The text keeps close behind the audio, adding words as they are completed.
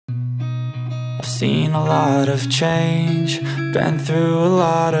I've seen a lot of change, been through a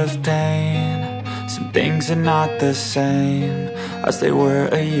lot of pain. Some things are not the same as they were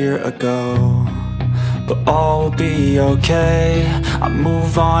a year ago, but all will be okay. I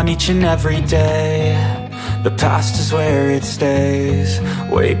move on each and every day. The past is where it stays,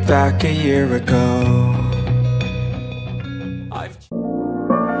 way back a year ago.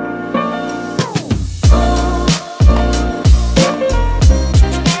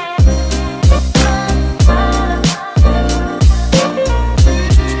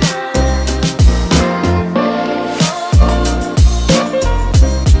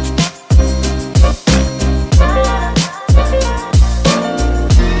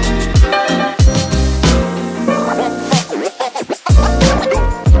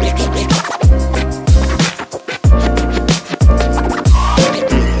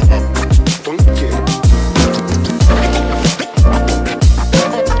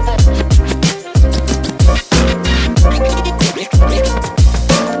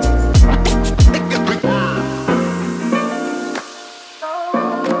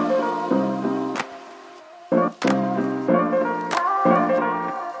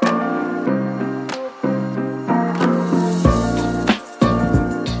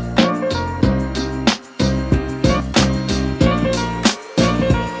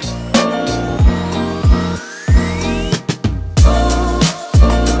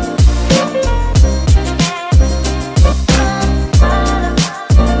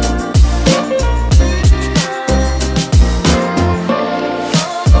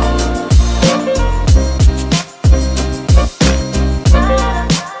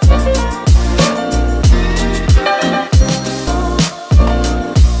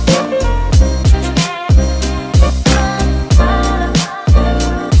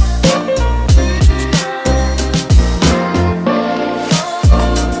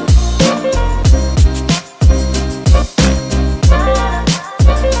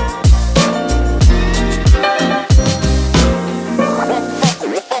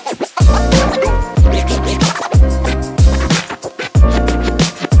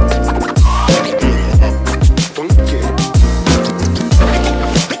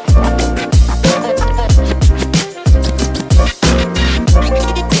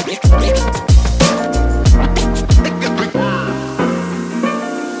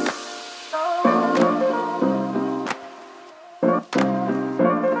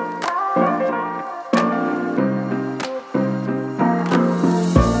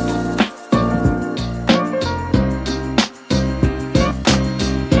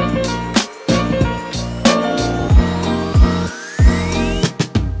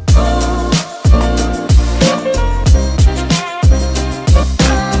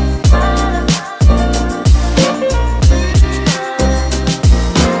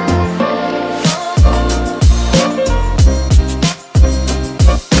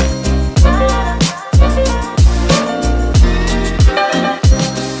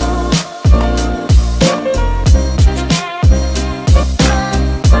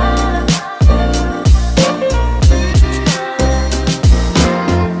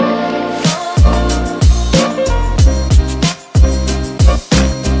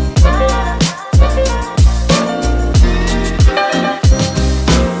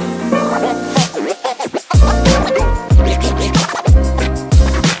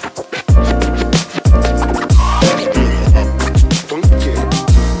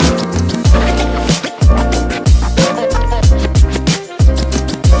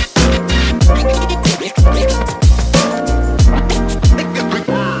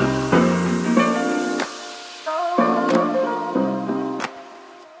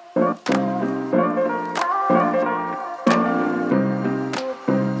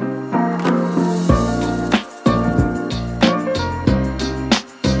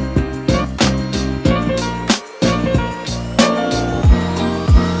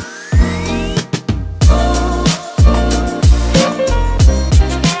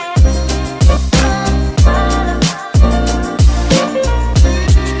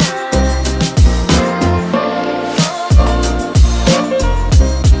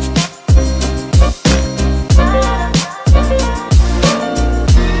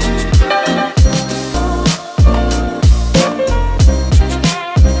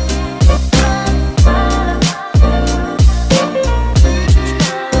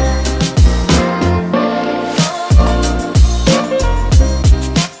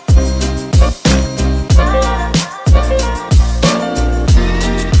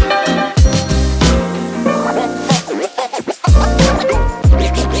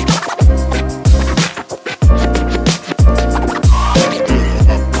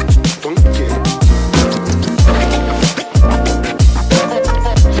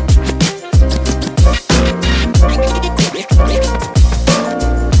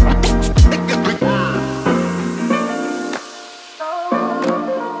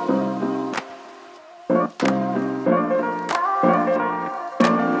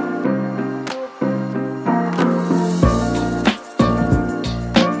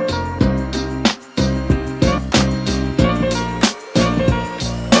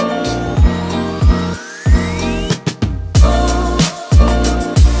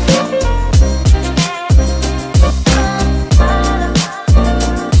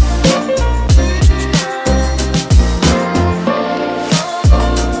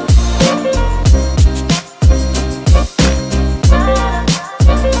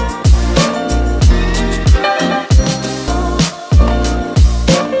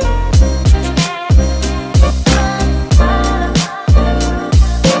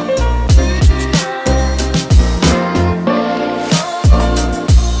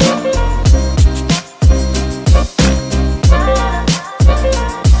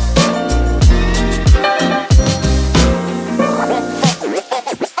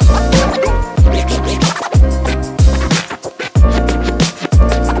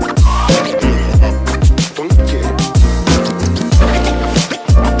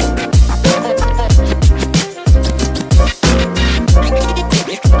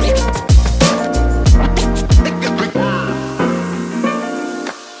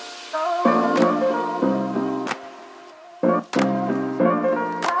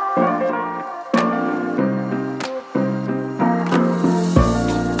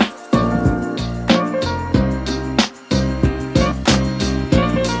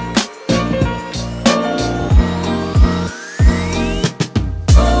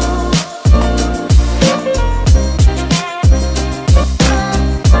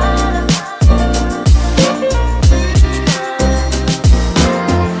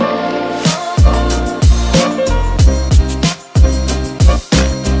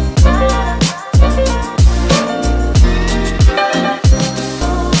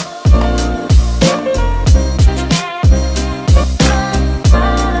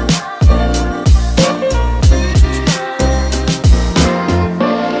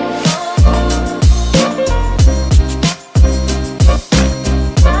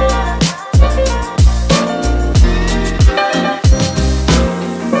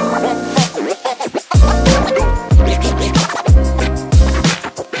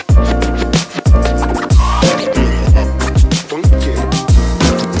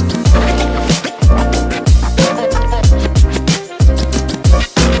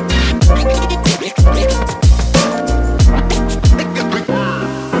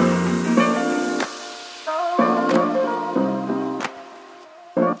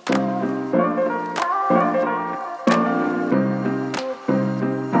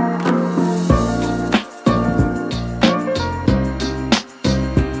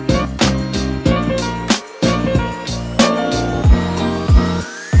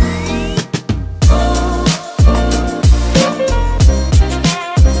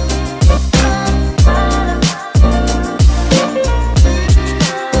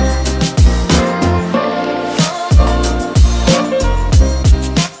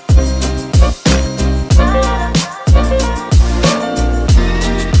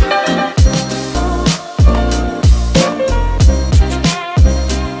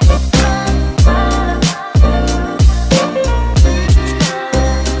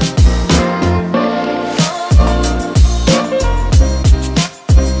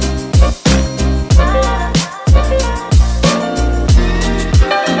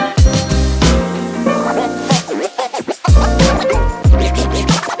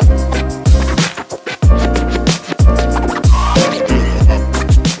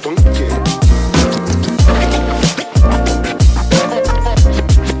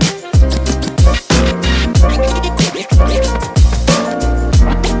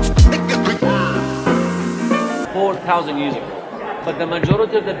 3,000 years ago. But the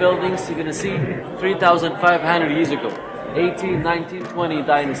majority of the buildings you're going to see 3,500 years ago. 18, 19, 20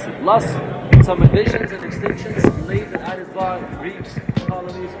 dynasty. Plus some additions and extensions laid and added by Greeks,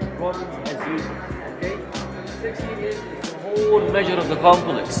 colonies, Romans as usual. Okay? 16 is the whole measure of the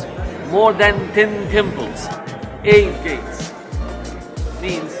complex. More than 10 temples, 8 gates.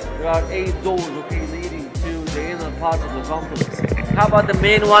 Means there are 8 doors, okay, leading to the inner part of the complex. How about the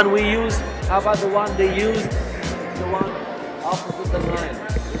main one we use? How about the one they used? The one opposite the Nile.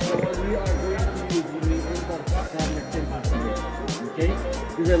 It's the one we are going to use when we enter Karnak temple today. Okay?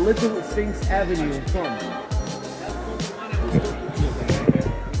 There's a little Sphinx Avenue in front.